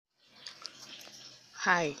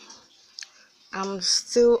Hi, I'm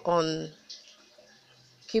still on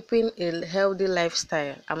keeping a healthy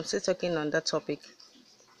lifestyle. I'm still talking on that topic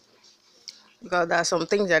because there are some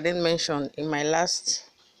things I didn't mention in my last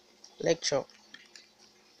lecture.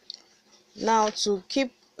 Now, to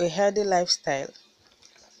keep a healthy lifestyle,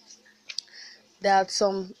 there are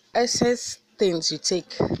some excess things you take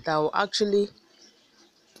that will actually,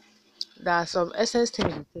 there are some excess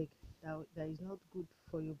things you take that is not good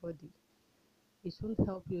for your body. It won't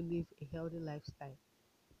help you live a healthy lifestyle.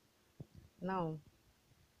 Now,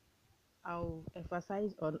 I'll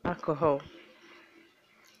emphasize on alcohol.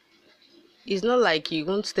 It's not like you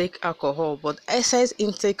won't take alcohol, but excess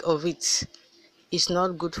intake of it is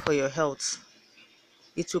not good for your health.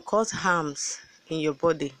 It will cause harms in your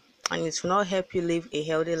body and it will not help you live a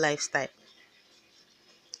healthy lifestyle.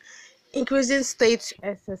 Increasing state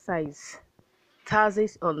exercise,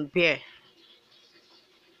 taxes on beer.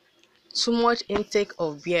 Too much intake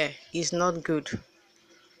of beer is not good.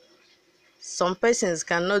 Some persons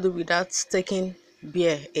cannot do without taking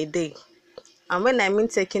beer a day. And when I mean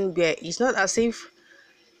taking beer, it's not as if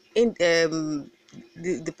the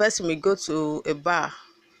person will go to a bar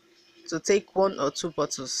to take 1 or 2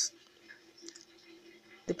 bottles.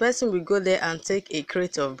 The person will go there and take a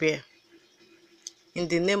crate of beer in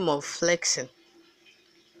the name of flexing.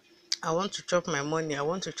 I want to chop my money, I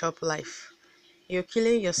want to chop life. You're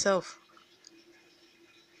killing yourself.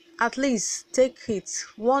 At least take it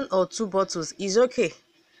 1 or 2 bottles is okay.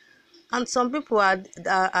 And some people are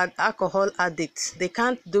alcohol addicts. They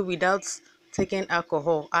can't do without taking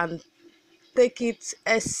alcohol and take it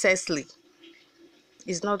excessively.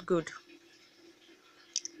 It's not good.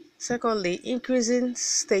 Secondly, increasing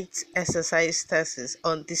state exercise taxes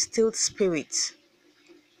on distilled spirit.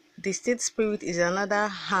 Distilled spirit is another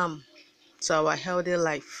harm to our healthy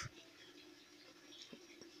life.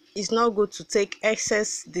 It's not good to take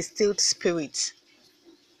excess distilled spirit.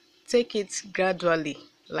 Take it gradually,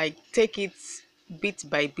 like take it bit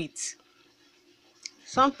by bit.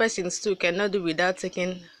 Some persons too cannot do without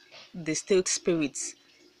taking distilled spirits,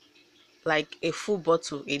 like a full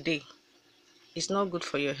bottle a day. It's not good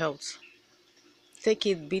for your health. Take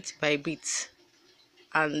it bit by bit.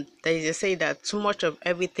 And there is a say that too much of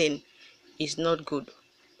everything is not good.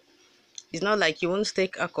 It's not like you won't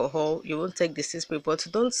take alcohol, you won't take distilled spirit, but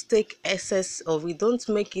don't take excess of it. Don't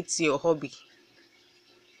make it your hobby.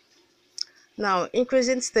 Now,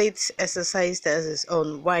 increasing state exercise taxes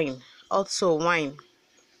on wine. Also, wine.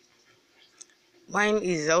 Wine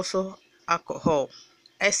is also alcohol.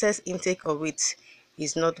 Excess intake of it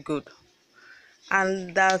is not good.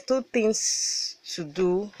 And there are two things to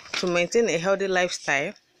do to maintain a healthy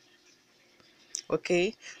lifestyle,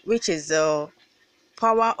 okay, which is the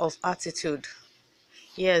power of attitude.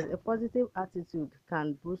 Yes, a positive attitude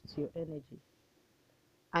can boost your energy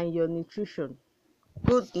and your nutrition.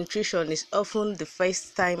 Good nutrition is often the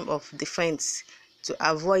first time of defense to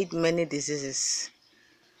avoid many diseases.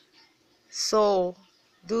 So,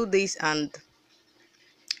 do this and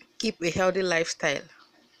keep a healthy lifestyle.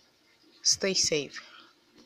 Stay safe.